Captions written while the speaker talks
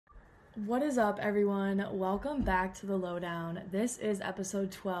What is up, everyone? Welcome back to the Lowdown. This is episode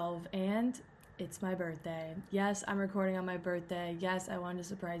 12, and it's my birthday. Yes, I'm recording on my birthday. Yes, I wanted to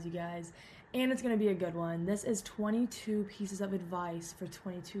surprise you guys, and it's going to be a good one. This is 22 pieces of advice for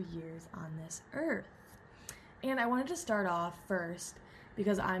 22 years on this earth. And I wanted to start off first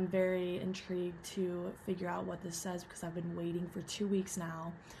because I'm very intrigued to figure out what this says because I've been waiting for 2 weeks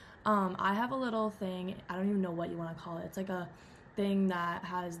now. I have a little thing, I don't even know what you want to call it. It's like a thing that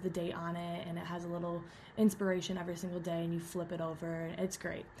has the date on it and it has a little inspiration every single day and you flip it over and it's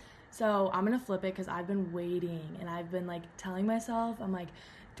great. So I'm gonna flip it because I've been waiting and I've been like telling myself, I'm like,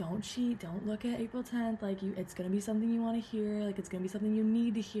 don't cheat, don't look at April 10th, like it's gonna be something you want to hear, like it's gonna be something you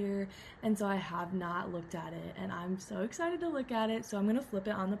need to hear. And so I have not looked at it and I'm so excited to look at it, so I'm gonna flip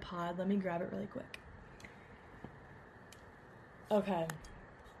it on the pod. Let me grab it really quick. Okay,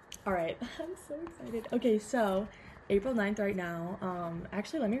 all right. I'm so excited. Okay, so April 9th right now.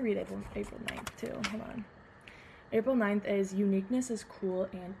 Actually, let me read April 9th too. Hold on. April 9th is uniqueness is cool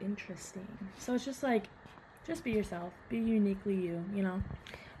and interesting. So it's just like, just be yourself. Be uniquely you, you know?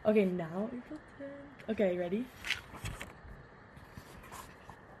 Okay, now April 10th. Okay, ready?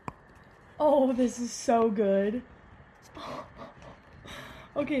 Oh, this is so good.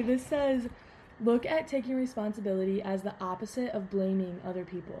 Okay, this says, look at taking responsibility as the opposite of blaming other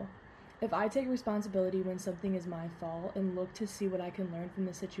people. If I take responsibility when something is my fault and look to see what I can learn from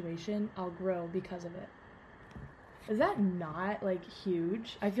the situation, I'll grow because of it. Is that not like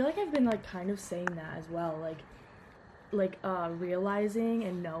huge? I feel like I've been like kind of saying that as well, realizing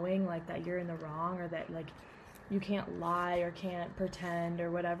and knowing like that you're in the wrong or that like you can't lie or can't pretend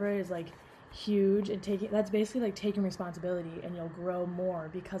or whatever is like huge, and taking that's basically like taking responsibility and you'll grow more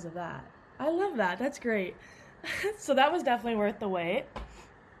because of that. I love that. That's great. So that was definitely worth the wait.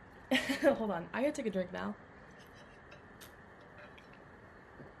 Hold on. I gotta take a drink now.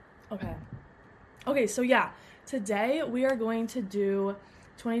 Okay. Okay, so yeah, today we are going to do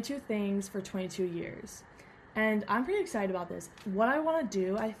 22 things for 22 years. And I'm pretty excited about this. What I want to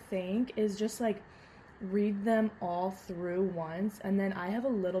do, I think, is just like read them all through once, and then I have a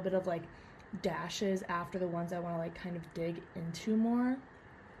little bit of like dashes after the ones I want to like kind of dig into more.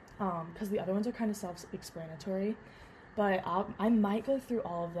 Because the other ones are kind of self-explanatory. But I might go through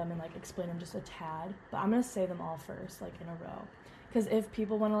all of them and like explain them just a tad. But I'm gonna say them all first, like in a row. Because if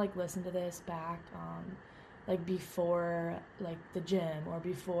people want to like listen to this back, like before like the gym or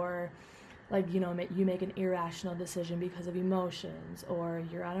before like you make an irrational decision because of emotions, or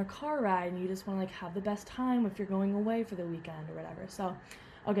you're on a car ride and you just want to like have the best time if you're going away for the weekend or whatever. So,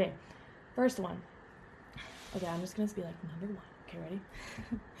 okay, first one. Okay, I'm just gonna be like number one. Okay, ready?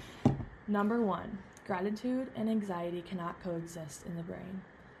 Number one, gratitude and anxiety cannot coexist in the brain.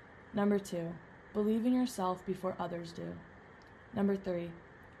 Number two, believe in yourself before others do. Number three,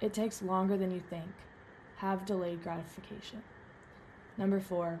 it takes longer than you think. Have delayed gratification. Number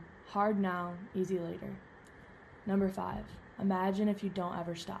four, hard now, easy later. Number five, imagine if you don't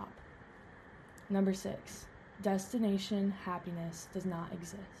ever stop. Number six, destination happiness does not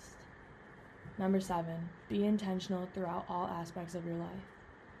exist. Number seven, be intentional throughout all aspects of your life.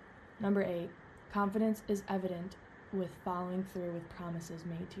 Number eight, confidence is evident with following through with promises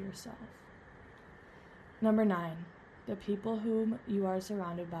made to yourself. Number nine, the people whom you are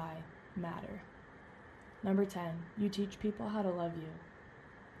surrounded by matter. Number 10, you teach people how to love you.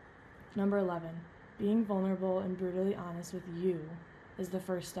 Number 11, being vulnerable and brutally honest with you is the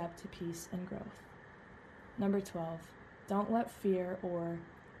first step to peace and growth. Number 12, don't let fear or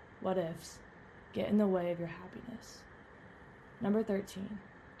what ifs get in the way of your happiness. Number 13,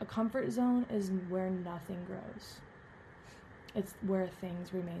 a comfort zone is where nothing grows. It's where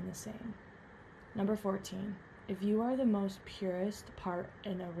things remain the same. Number 14, if you are the most purest part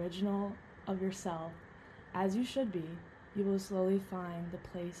and original of yourself, as you should be, you will slowly find the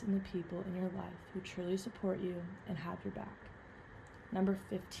place and the people in your life who truly support you and have your back. Number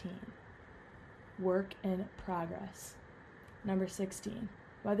 15, work in progress. Number 16,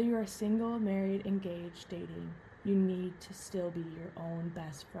 whether you are single, married, engaged, dating, you need to still be your own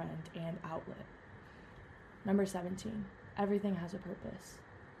best friend and outlet. Number 17, everything has a purpose.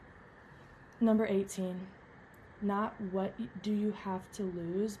 Number 18, not what do you have to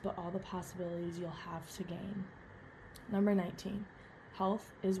lose, but all the possibilities you'll have to gain. Number 19,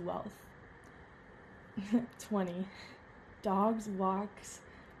 health is wealth. 20, dogs, walks,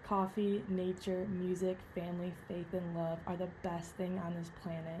 coffee, nature, music, family, faith, and love are the best thing on this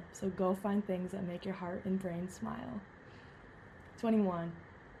planet. So go find things that make your heart and brain smile. 21,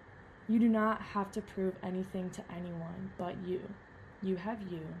 you do not have to prove anything to anyone but you. You have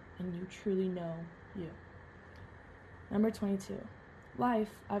you, and you truly know you. Number 22, life,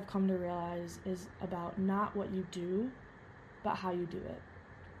 I've come to realize, is about not what you do, but how you do it.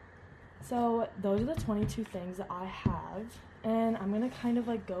 So those are the 22 things that I have, and I'm going to kind of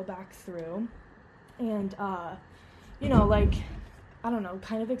like go back through and, like, I don't know,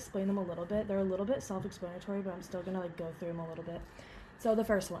 kind of explain them a little bit. They're a little bit self-explanatory, but I'm still going to like go through them a little bit. So the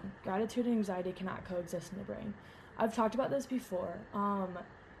first one, gratitude and anxiety cannot coexist in the brain. I've talked about this before.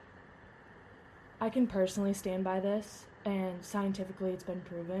 I can personally stand by this, and scientifically it's been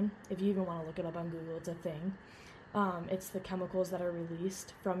proven. If you even want to look it up on Google, it's a thing. It's the chemicals that are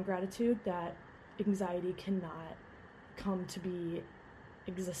released from gratitude that anxiety cannot come to be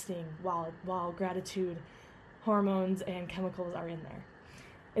existing while gratitude hormones and chemicals are in there.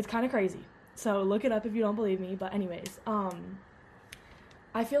 It's kind of crazy. So look it up if you don't believe me. But anyways,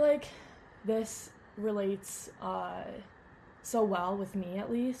 I feel like this relates so well with me,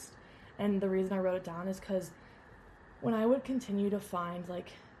 at least. And the reason I wrote it down is because when I would continue to find like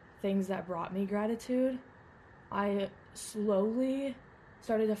things that brought me gratitude, I slowly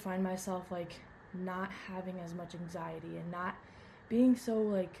started to find myself like not having as much anxiety and not being so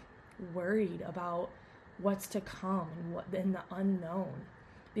like worried about what's to come and what in the unknown,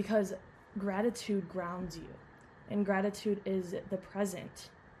 because gratitude grounds you, and gratitude is the present.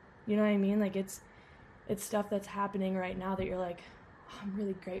 You know what I mean? Like it's stuff that's happening right now that you're like, oh, I'm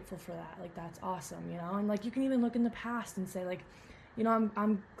really grateful for that. Like that's awesome, you know? And like you can even look in the past and say like, you know,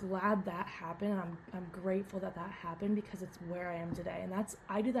 I'm glad that happened. I'm grateful that happened because it's where I am today. And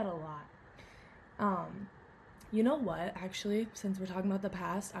I do that a lot. You know what? Actually, since we're talking about the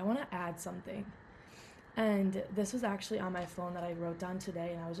past, I want to add something. And this was actually on my phone that I wrote down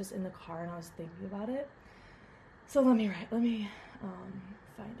today, and I was just in the car and I was thinking about it. So let me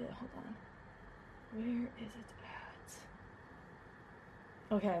find it. Hold on. Where is it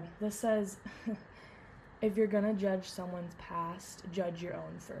at? Okay, this says, if you're gonna judge someone's past, judge your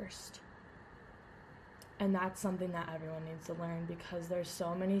own first. And that's something that everyone needs to learn, because there's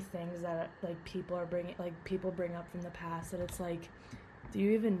so many things that like people bring up from the past that it's like, do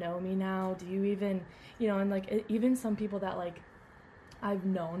you even know me now? Do you even, and like even some people that like I've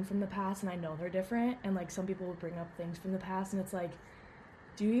known from the past and I know they're different, and like some people will bring up things from the past and it's like,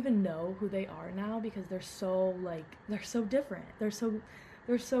 do you even know who they are now? Because they're so different. They're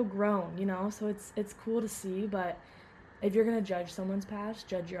so grown, so it's cool to see. But if you're gonna judge someone's past,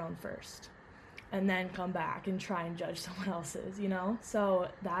 judge your own first, and then come back and try and judge someone else's, so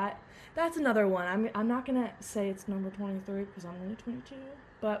that's another one. I'm not gonna say it's number 23 because I'm only 22,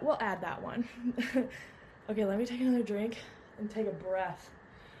 but we'll add that one. Okay, let me take another drink and take a breath.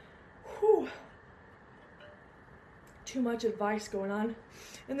 Whew. Too much advice going on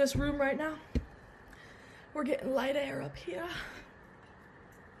in this room right now. We're getting light air up here.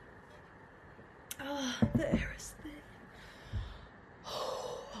 The air is thin.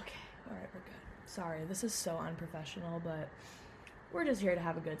 Okay, alright, we're good. Sorry, this is so unprofessional, but we're just here to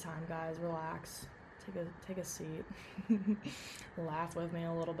have a good time, guys. Relax. Take a seat. Laugh with me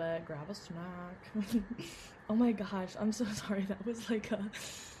a little bit. Grab a snack. Oh my gosh, I'm so sorry. That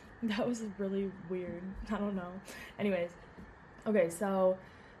was really weird. I don't know. Anyways, okay, so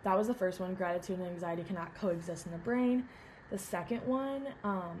that was the first one. Gratitude and anxiety cannot coexist in the brain. The second one,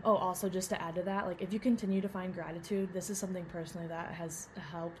 also just to add to that, like if you continue to find gratitude, this is something personally that has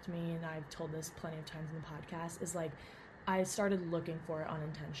helped me, and I've told this plenty of times in the podcast, is like I started looking for it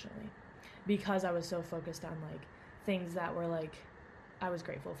unintentionally because I was so focused on like things that were like I was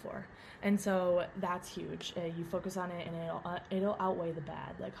grateful for. And so that's huge. You focus on it and it'll outweigh the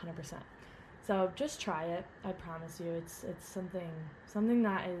bad, like 100%. So just try it. I promise you, it's something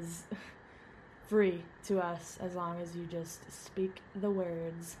that is free to us as long as you just speak the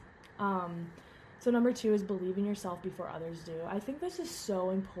words. So number 2 is believe in yourself before others do. I think this is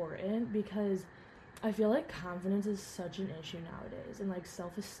so important because I feel like confidence is such an issue nowadays, and like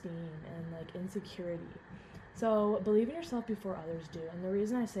self-esteem and like insecurity. So believe in yourself before others do. And the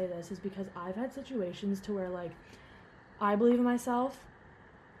reason I say this is because I've had situations to where like I believe in myself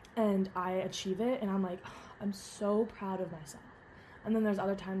and I achieve it and I'm like, oh, I'm so proud of myself. And then there's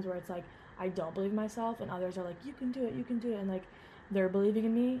other times where it's like I don't believe in myself and others are like, you can do it, and like they're believing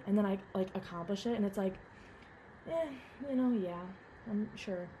in me, and then I like accomplish it and it's like, yeah, I'm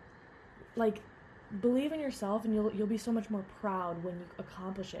sure. Like, believe in yourself and you'll be so much more proud when you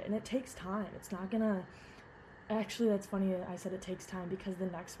accomplish it. And it takes time. It's not gonna... Actually, that's funny I said it takes time, because the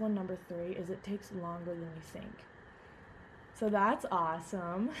next one, number 3, is it takes longer than you think. So that's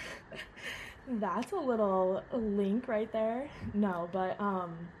awesome. That's a little link right there. No, but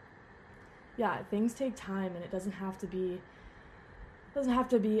yeah, things take time, and it doesn't have to be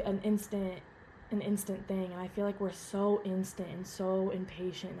an instant an instant thing, and I feel like we're so instant and so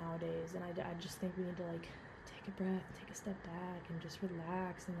impatient nowadays, and I just think we need to like take a breath, take a step back, and just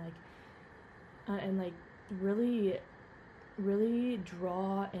relax, and like really really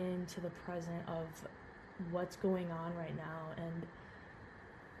draw into the present of what's going on right now, and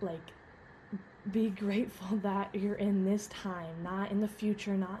like be grateful that you're in this time, not in the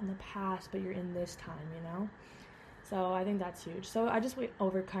future, not in the past, but you're in this time, you know? So I think that's huge. So I just went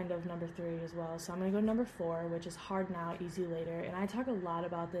over kind of number 3 as well. So I'm going to go to number 4, which is hard now, easy later. And I talk a lot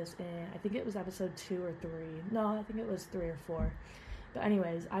about this in, I think it was episode 2 or 3. No, I think it was 3 or 4. But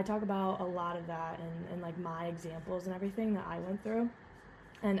anyways, I talk about a lot of that and like my examples and everything that I went through.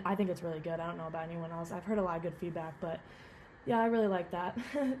 And I think it's really good. I don't know about anyone else. I've heard a lot of good feedback, but yeah, I really like that.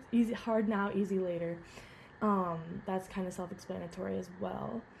 Easy, hard now, easy later. That's kind of self-explanatory as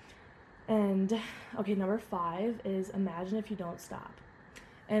well. And okay, number 5 is imagine if you don't stop.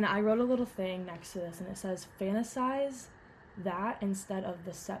 And I wrote a little thing next to this, and it says fantasize that instead of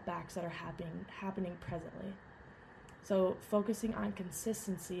the setbacks that are happening presently. So focusing on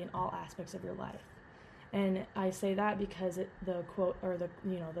consistency in all aspects of your life. And I say that because the quote, or the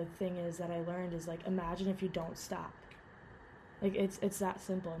thing is that I learned is like, imagine if you don't stop. Like it's that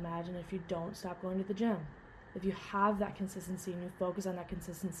simple. Imagine if you don't stop going to the gym. If you have that consistency and you focus on that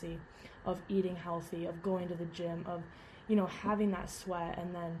consistency of eating healthy, of going to the gym, of, having that sweat,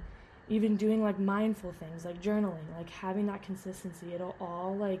 and then even doing like mindful things like journaling, like having that consistency, it'll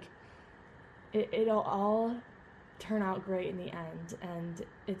all like, it'll all turn out great in the end. And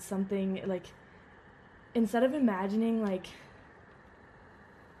it's something like, instead of imagining like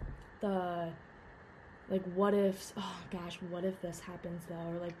what if, oh gosh, what if this happens though,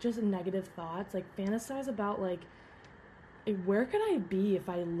 or like just negative thoughts, like fantasize about like, where could I be if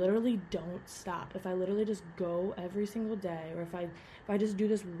I literally don't stop, if I literally just go every single day, or if I just do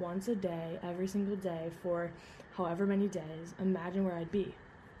this once a day, every single day for however many days, imagine where I'd be.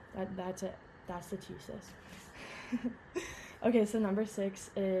 That's it. That's the thesis. Okay, so number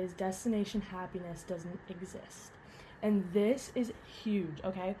 6 is destination happiness doesn't exist. And this is huge,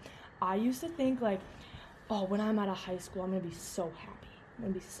 okay? I used to think like, oh, when I'm out of high school, I'm going to be so happy. I'm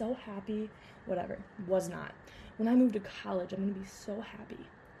going to be so happy, whatever. Was not. When I moved to college, I'm going to be so happy.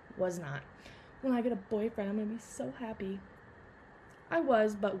 Was not. When I get a boyfriend, I'm going to be so happy. I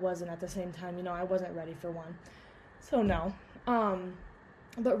was, but wasn't at the same time. I wasn't ready for one. So no.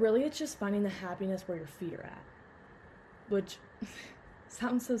 But really, it's just finding the happiness where your feet are at. Which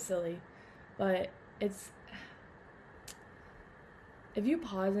sounds so silly, but it's... If you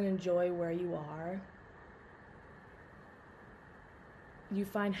pause and enjoy where you are, you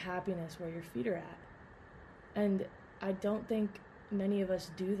find happiness where your feet are at. And I don't think many of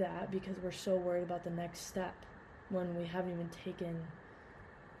us do that because we're so worried about the next step when we haven't even taken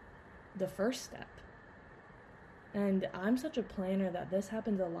the first step. And I'm such a planner that this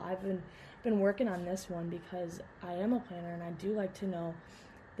happens a lot. I've been working on this one because I am a planner and I do like to know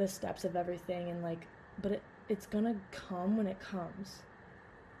the steps of everything, and like, but it's gonna come when it comes.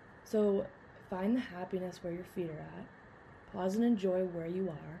 So find the happiness where your feet are at. Pause and enjoy where you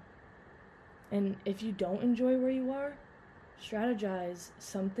are. And if you don't enjoy where you are, strategize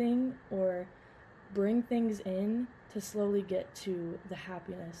something or bring things in to slowly get to the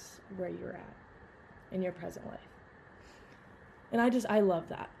happiness where you're at in your present life. And I love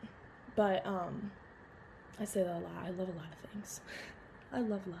that. But I say that a lot. I love a lot of things. I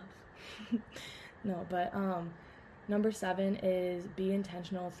love love. No, but number 7 is be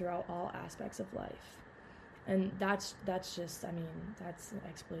intentional throughout all aspects of life. And that's just, that's an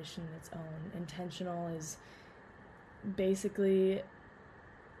explanation in its own. Intentional is basically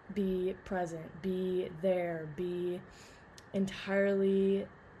be present, be there, be entirely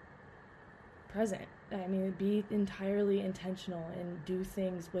present. Be entirely intentional and do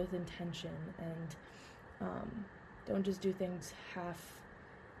things with intention, and don't just do things half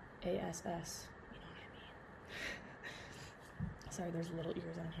ass. You know what I mean? Sorry, there's little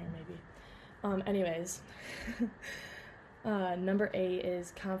ears on here maybe. Anyways, number 8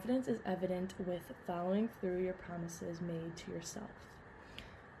 is confidence is evident with following through your promises made to yourself.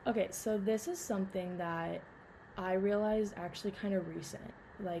 Okay, so this is something that I realized actually kind of recent,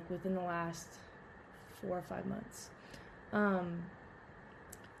 like within the last 4 or 5 months. I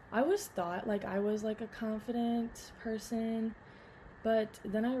always thought like I was like a confident person, but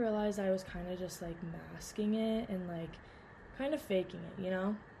then I realized I was kind of just like masking it and like kind of faking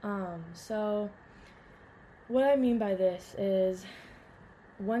it, So what I mean by this is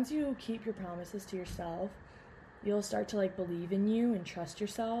once you keep your promises to yourself, you'll start to like believe in you and trust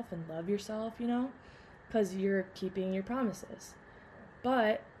yourself and love yourself, because you're keeping your promises.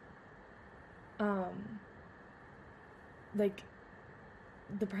 But um, like,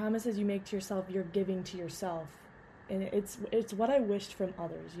 the promises you make to yourself, you're giving to yourself. And it's what I wished from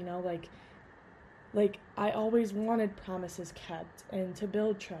others, you know, like I always wanted promises kept and to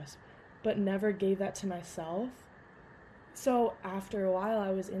build trust, but never gave that to myself. So after a while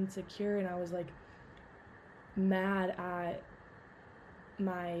I was insecure and I was like mad at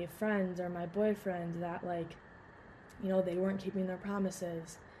my friends or my boyfriend that, like, you know, they weren't keeping their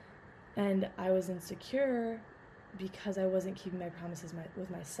promises. And I was insecure because I wasn't keeping my promises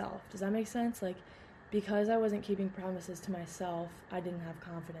with myself. Does that make sense? Like, because I wasn't keeping promises to myself, I didn't have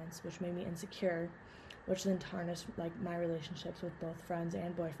confidence, which made me insecure, which then tarnished, like, my relationships with both friends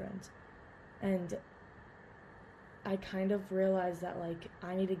and boyfriends. And I kind of realized that, like,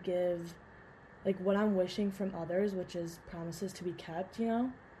 I need to give, like, what I'm wishing from others, which is promises to be kept, you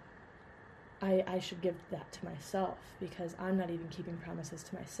know, I should give that to myself because I'm not even keeping promises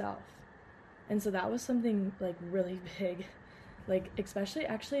to myself. And so that was something, like, really big, like, especially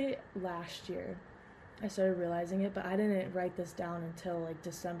actually last year I started realizing it, but I didn't write this down until, like,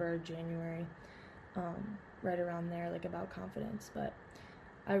 December or January, right around there, like, about confidence. But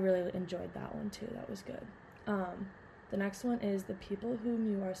I really enjoyed that one too. That was good. The next one is the people whom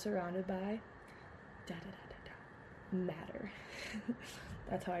you are surrounded by matter.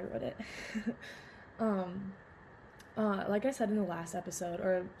 That's how I wrote it. Like I said in the last episode,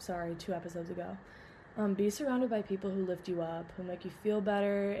 or sorry, 2 episodes ago, be surrounded by people who lift you up, who make you feel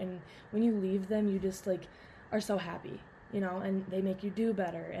better, and when you leave them, you just, like, are so happy, you know, and they make you do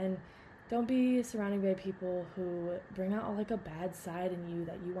better. And don't be surrounded by people who bring out, like, a bad side in you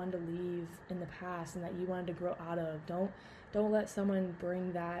that you wanted to leave in the past and that you wanted to grow out of. Don't let someone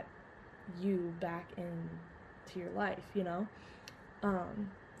bring that you back into your life, you know.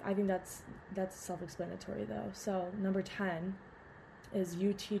 I think that's self-explanatory though. So number 10 is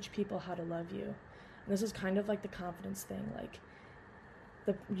you teach people how to love you. And this is kind of like the confidence thing. Like,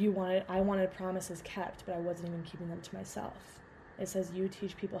 I wanted promises kept, but I wasn't even keeping them to myself. It says you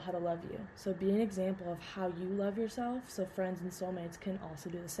teach people how to love you. So be an example of how you love yourself, so friends and soulmates can also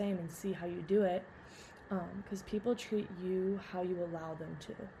do the same and see how you do it. Because people treat you how you allow them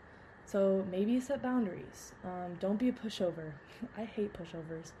to. So maybe set boundaries. Don't be a pushover. I hate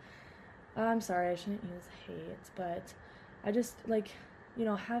pushovers. I'm sorry, I shouldn't use hate, but I just, like, you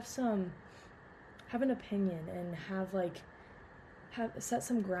know, have an opinion and set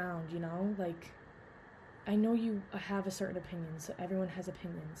some ground, you know? Like, I know you have a certain opinion, so everyone has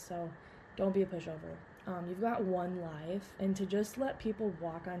opinions, so don't be a pushover. You've got one life, and to just let people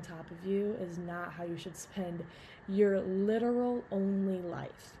walk on top of you is not how you should spend your literal only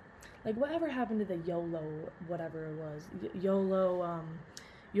life. Like, whatever happened to the YOLO, whatever it was, YOLO,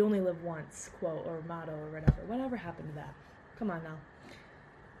 you only live once quote or motto or whatever happened to that? Come on now.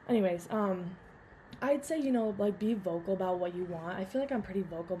 Anyways, I'd say, you know, like, be vocal about what you want. I feel like I'm pretty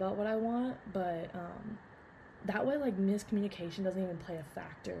vocal about what I want, but that way, like, miscommunication doesn't even play a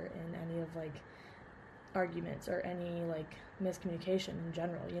factor in any of, like, arguments or any, like, miscommunication in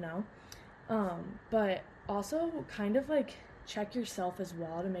general, you know. But also kind of, like, check yourself as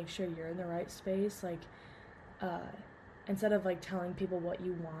well to make sure you're in the right space. Like, instead of, like, telling people what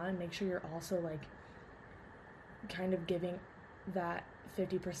you want, make sure you're also, like, kind of giving that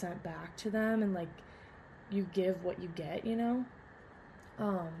 50% back to them, and, like, you give what you get, you know.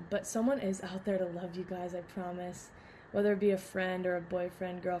 But someone is out there to love you guys, I promise. Whether it be a friend or a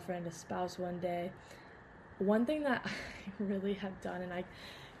boyfriend, girlfriend, a spouse one day. One thing that I really have done, and I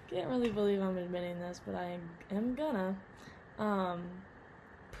can't really believe I'm admitting this, but I am gonna,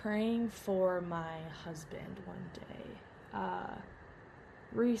 praying for my husband one day.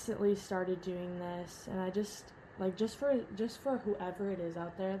 Recently started doing this, and I just, like, just for whoever it is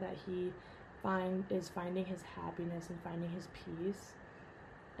out there that he is finding his happiness and finding his peace.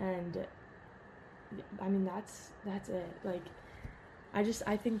 And I mean, that's it. Like,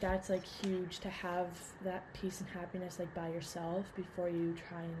 I think that's, like, huge, to have that peace and happiness, like, by yourself before you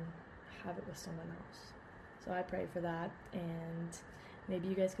try and have it with someone else. So I pray for that, and maybe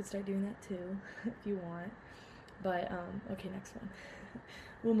you guys could start doing that too if you want. But okay, next one.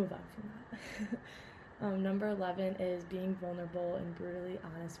 We'll move on from that. Number 11 is being vulnerable and brutally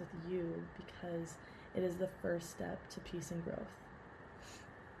honest with you, because it is the first step to peace and growth.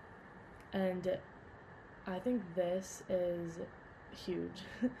 And I think this is huge.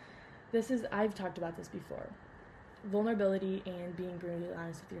 I've talked about this before. Vulnerability and being brutally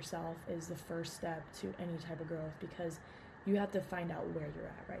honest with yourself is the first step to any type of growth, because you have to find out where you're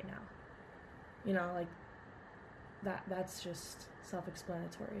at right now. You know, like, that's just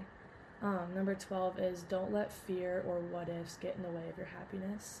self-explanatory. Number 12 is don't let fear or what ifs get in the way of your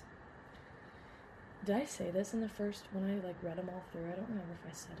happiness. did I say this in the first, when I, like, read them all through? I don't remember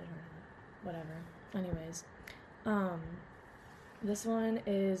if I said it or not. Whatever. Anyways, this one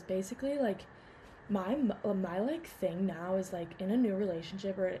is basically, like, my like thing now is, like, in a new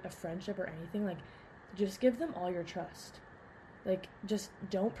relationship or a friendship or anything, like, just give them all your trust. Like, just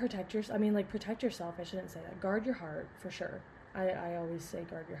don't protect yourself. I mean, like, protect yourself. I shouldn't say that. Guard your heart, for sure. I always say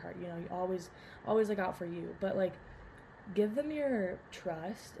guard your heart. You know, you always look out for you. But, like, give them your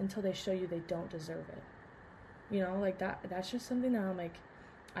trust until they show you they don't deserve it. You know, like, that's just something that I'm like,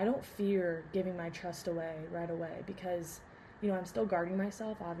 I don't fear giving my trust away right away because, you know, I'm still guarding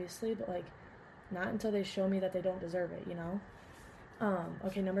myself, obviously, but, like, not until they show me that they don't deserve it, you know?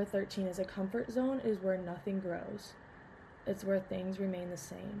 Okay, number 13 is a comfort zone is where nothing grows. It's where things remain the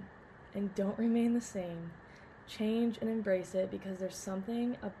same. And don't remain the same. Change and embrace it because there's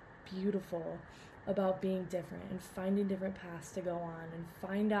something beautiful about being different and finding different paths to go on and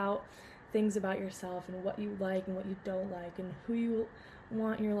find out things about yourself and what you like and what you don't like and who you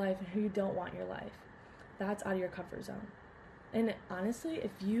want in your life and who you don't want in your life. That's out of your comfort zone. And honestly,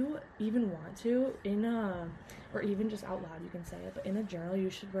 if you even want to, or even just out loud, you can say it, but in a journal, you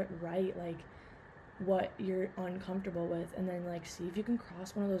should write, like, what you're uncomfortable with, and then, like, see if you can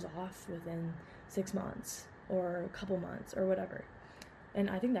cross one of those off within 6 months, or a couple months, or whatever. And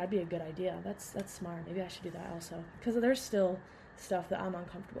I think that'd be a good idea. That's smart. Maybe I should do that also, because there's still stuff that I'm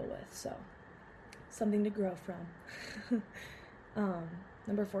uncomfortable with, so something to grow from.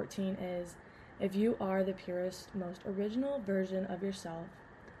 Number 14 is, if you are the purest, most original version of yourself,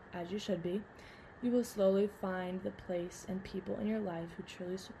 as you should be, you will slowly find the place and people in your life who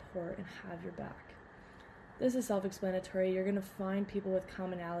truly support and have your back. This is self-explanatory. You're going to find people with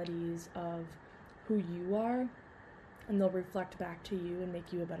commonalities of who you are, and they'll reflect back to you and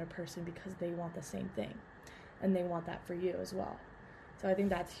make you a better person because they want the same thing, and they want that for you as well. So I think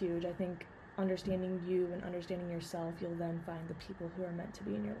that's huge. I think understanding you and understanding yourself, you'll then find the people who are meant to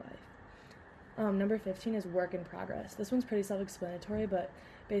be in your life. Number 15 is work in progress. This one's pretty self-explanatory, but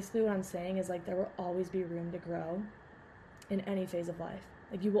basically what I'm saying is, like, there will always be room to grow in any phase of life.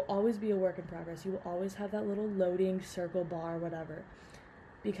 Like, you will always be a work in progress. You will always have that little loading circle bar, whatever.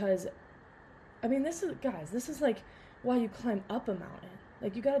 Because, I mean, this is like why you climb up a mountain.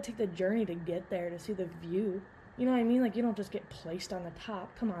 Like, you gotta take the journey to get there, to see the view. You know what I mean? Like, you don't just get placed on the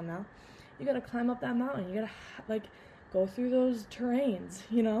top. Come on now. You gotta climb up that mountain. You gotta, like, go through those terrains,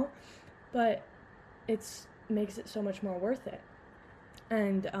 you know? But it makes it so much more worth it.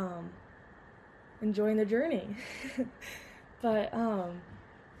 And, enjoying the journey. But,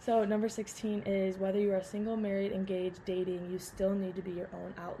 so number 16 is, whether you are single, married, engaged, dating, you still need to be your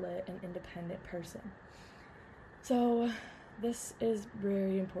own outlet and independent person. So this is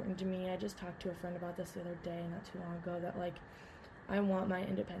very important to me. I just talked to a friend about this the other day, not too long ago, that, like, I want my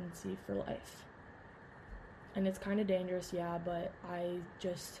independency for life. And it's kind of dangerous, yeah, but I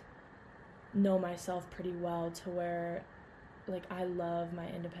just know myself pretty well to where, like, I love my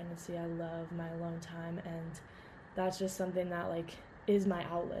independency. I love my alone time, and that's just something that, like, is my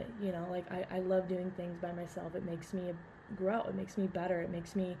outlet, you know? Like, I love doing things by myself. It makes me grow. It makes me better. It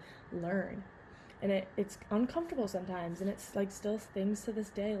makes me learn. And it's uncomfortable sometimes, and it's, like, still things to this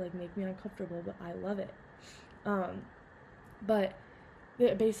day, like, make me uncomfortable, but I love it. But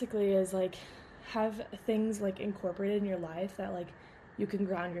it basically is, like, have things, like, incorporated in your life that, like, you can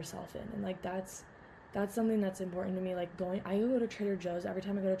ground yourself in, and, like, that's something that's important to me. Like, I go to Trader Joe's. Every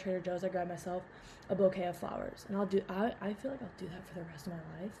time I go to Trader Joe's, I grab myself a bouquet of flowers, and I feel like I'll do that for the rest of my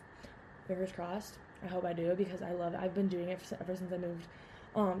life. Fingers crossed. I hope I do, because I love it. I've been doing it ever since I moved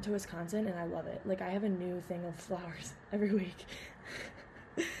to Wisconsin, and I love it. Like, I have a new thing of flowers every week.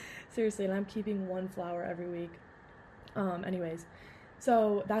 Seriously, and I'm keeping one flower every week. Anyways,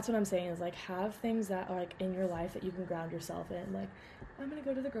 so that's what I'm saying is, like, have things that are, like, in your life that you can ground yourself in. Like, I'm gonna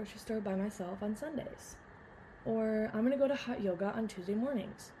go to the grocery store by myself on Sundays, or I'm gonna go to hot yoga on Tuesday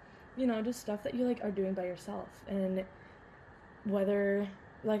mornings. You know, just stuff that you, like, are doing by yourself. And whether,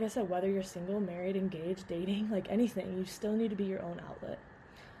 like I said, whether you're single, married, engaged, dating, like, anything, you still need to be your own outlet.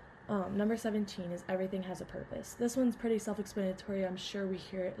 Number 17 is, everything has a purpose. This one's pretty self-explanatory. I'm sure we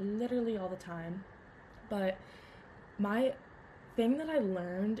hear it literally all the time. But my thing that I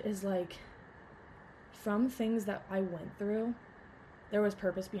learned is, like, from things that I went through, there was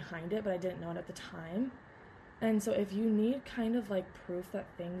purpose behind it, but I didn't know it at the time. And so if you need kind of, like, proof that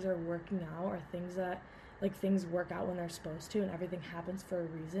things are working out, or things that, like, things work out when they're supposed to and everything happens for a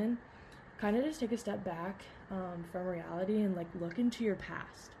reason, kind of just take a step back from reality and, like, look into your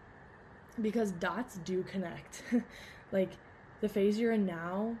past. Because dots do connect. Like, the phase you're in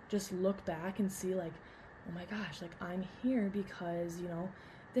now, just look back and see, like, oh my gosh, like, I'm here because, you know,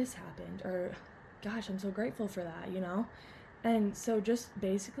 this happened, or gosh, I'm so grateful for that, you know? And so just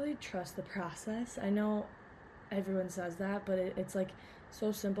basically trust the process. I know everyone says that, but it's like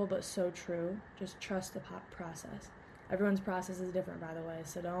so simple but so true. Just trust the process. Everyone's process is different, by the way,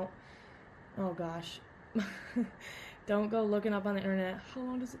 so oh gosh, don't go looking up on the internet, how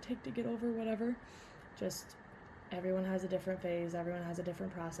long does it take to get over whatever. Just, everyone has a different phase, everyone has a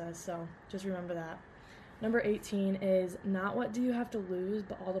different process, so just remember that. Number 18 is not what do you have to lose,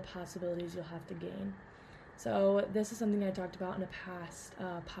 but all the possibilities you'll have to gain. So this is something I talked about in a past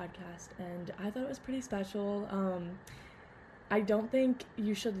podcast, and I thought it was pretty special. I don't think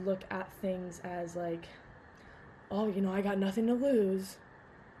you should look at things as like, oh, you know, I got nothing to lose,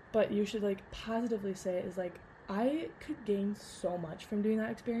 but you should like positively say it is like, I could gain so much from doing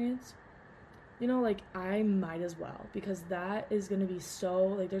that experience. You know, like, I might as well, because that is going to be so,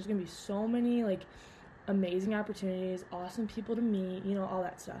 like, there's going to be so many, like, amazing opportunities, awesome people to meet, you know, all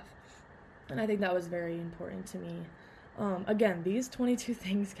that stuff. And I think that was very important to me. Again, these 22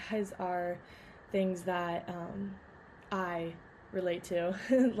 things, guys, are things that I relate to.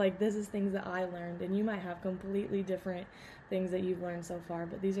 Like, this is things that I learned, and you might have completely different things that you've learned so far,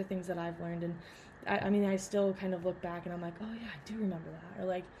 but these are things that I've learned, and I mean, I still kind of look back, and I'm like, oh, yeah, I do remember that, or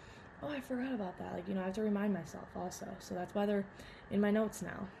like, oh, I forgot about that, like, you know, I have to remind myself also, so that's why they're in my notes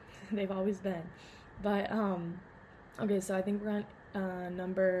now. They've always been. But, okay, so I think we're on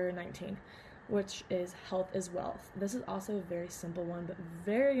number 19, which is health is wealth. This is also a very simple one, but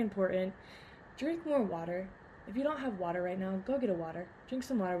very important. Drink more water. If you don't have water right now, go get a water. Drink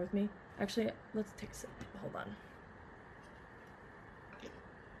some water with me. Actually, let's take a sip. Hold on.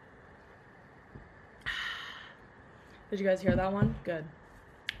 Did you guys hear that one? Good.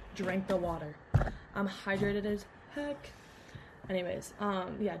 Drink the water. I'm hydrated as heck. Anyways,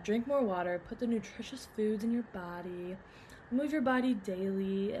 yeah, drink more water, put the nutritious foods in your body, move your body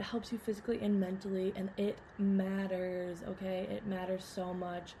daily. It helps you physically and mentally, and it matters, okay? It matters so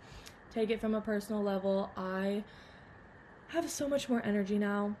much. Take it from a personal level. I have so much more energy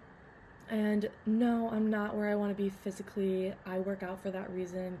now, and no, I'm not where I want to be physically. I work out for that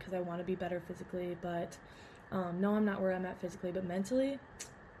reason, because I want to be better physically, but no, I'm not where I'm at physically, but mentally,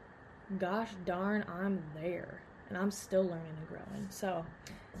 gosh darn, I'm there. And I'm still learning and growing. So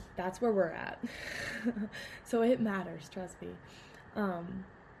that's where we're at. So it matters, trust me.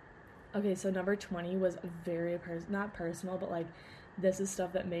 Okay, so number 20 was very not personal, but like, this is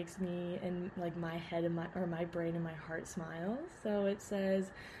stuff that makes me and like my head and my brain and my heart smile. So it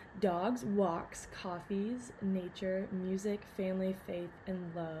says, dogs, walks, coffees, nature, music, family, faith,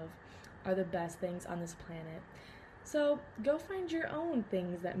 and love are the best things on this planet. So go find your own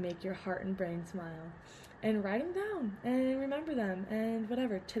things that make your heart and brain smile, and write them down and remember them and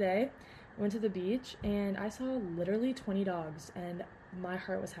whatever. Today, I went to the beach and I saw literally 20 dogs, and my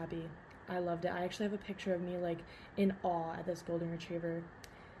heart was happy. I loved it. I actually have a picture of me like in awe at this golden retriever.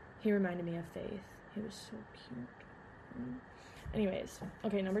 He reminded me of Faith. He was so cute. Anyways,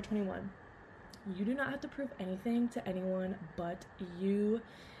 okay, number 21. You do not have to prove anything to anyone but you.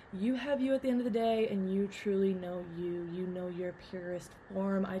 You have you at the end of the day, and you truly know you. You know your purest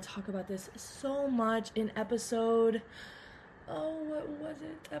form. I talk about this so much in episode, what was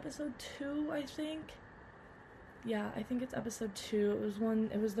it? Episode 2, I think. Yeah, I think it's episode 2.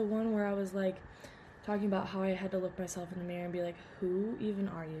 It was the one where I was like talking about how I had to look myself in the mirror and be like, who even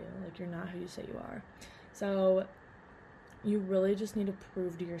are you? Like, you're not who you say you are. So you really just need to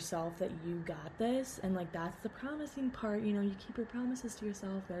prove to yourself that you got this, and like, that's the promising part. You know, you keep your promises to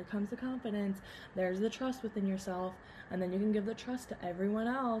yourself. There comes the confidence, there's the trust within yourself, and then you can give the trust to everyone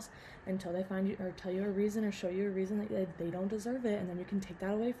else until they find you or tell you a reason or show you a reason that they don't deserve it, and then you can take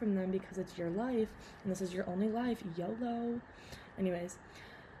that away from them because it's your life and this is your only life. YOLO. Anyways,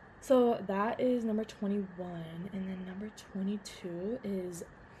 so that is number 21, and then number 22 is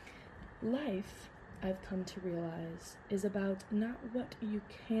life, I've come to realize, is about not what you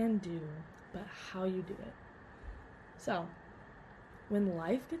can do, but how you do it. So, when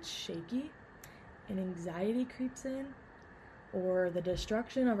life gets shaky and anxiety creeps in, or the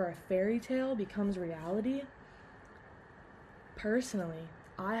destruction of our fairy tale becomes reality, personally,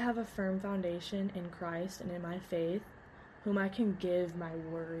 I have a firm foundation in Christ and in my faith, whom I can give my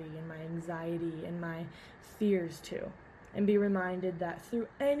worry and my anxiety and my fears to, and be reminded that through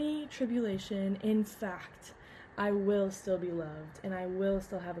any tribulation, in fact, I will still be loved, and I will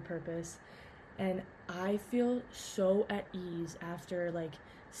still have a purpose, and I feel so at ease after, like,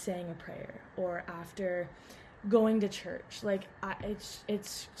 saying a prayer, or after going to church. Like,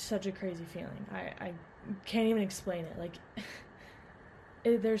 it's such a crazy feeling. I can't even explain it. Like,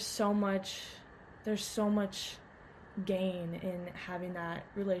 there's so much gain in having that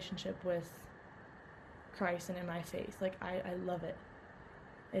relationship with Christ and in my faith. Like, I love it.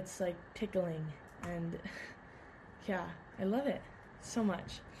 It's like tickling, and yeah, I love it so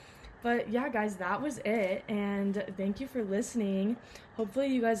much. But yeah, guys, that was it, and thank you for listening. Hopefully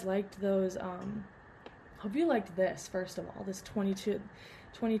you guys liked those, hope you liked this, first of all, this 22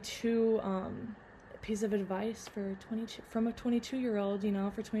 piece of advice for 22, from a 22-year-old, you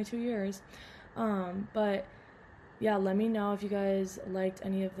know, for 22 years. But yeah, let me know if you guys liked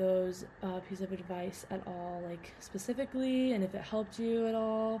any of those pieces of advice at all, like specifically, and if it helped you at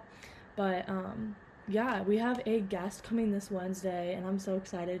all. But yeah, we have a guest coming this Wednesday, and I'm so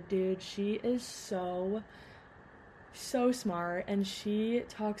excited, dude. She is so smart, and she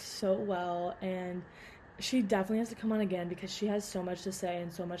talks so well, and she definitely has to come on again because she has so much to say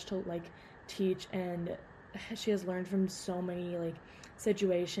and so much to like teach, and she has learned from so many like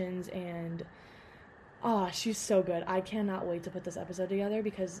situations, and she's so good. I cannot wait to put this episode together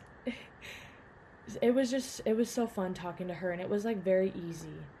because it was so fun talking to her, and it was like very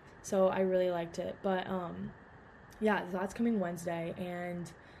easy. So I really liked it. But yeah, that's coming Wednesday,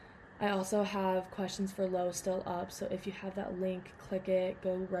 and I also have questions for Lo still up. So if you have that link, click it,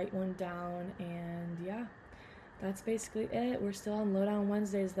 go write one down, and yeah, that's basically it. We're still on Lowdown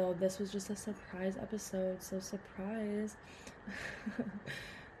Wednesdays though. This was just a surprise episode, so surprise.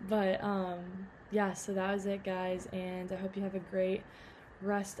 But yeah, so that was it, guys, and I hope you have a great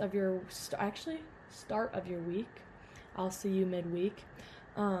rest of your start of your week. I'll see you midweek.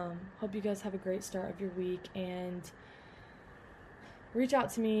 Hope you guys have a great start of your week, and reach out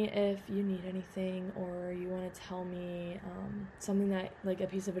to me if you need anything, or you want to tell me something that, like a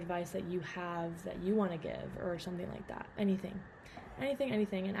piece of advice that you have that you want to give, or something like that. Anything,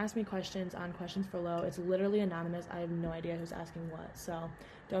 and ask me questions on Questions for Lo. It's literally anonymous. I have no idea who's asking what, so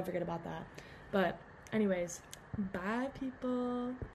don't forget about that. But anyways, bye people.